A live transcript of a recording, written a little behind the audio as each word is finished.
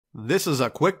This is a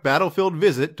quick battlefield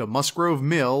visit to Musgrove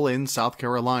Mill in South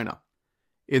Carolina.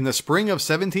 In the spring of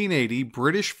 1780,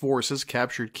 British forces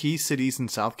captured key cities in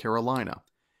South Carolina.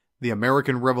 The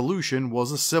American Revolution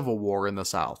was a civil war in the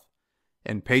South,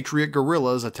 and Patriot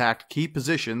guerrillas attacked key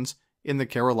positions in the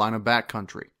Carolina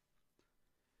backcountry.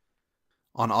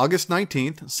 On August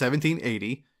 19,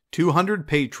 1780, 200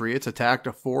 Patriots attacked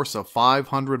a force of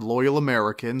 500 loyal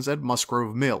Americans at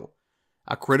Musgrove Mill,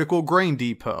 a critical grain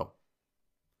depot.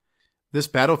 This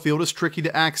battlefield is tricky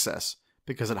to access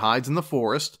because it hides in the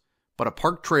forest, but a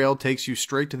park trail takes you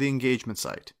straight to the engagement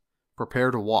site.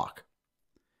 Prepare to walk.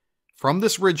 From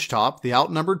this ridgetop, the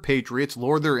outnumbered Patriots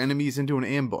lured their enemies into an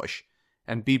ambush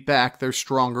and beat back their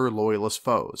stronger loyalist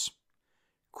foes.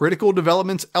 Critical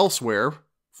developments elsewhere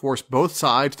forced both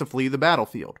sides to flee the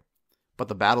battlefield, but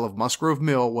the Battle of Musgrove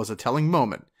Mill was a telling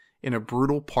moment in a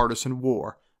brutal partisan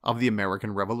war of the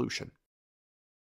American Revolution.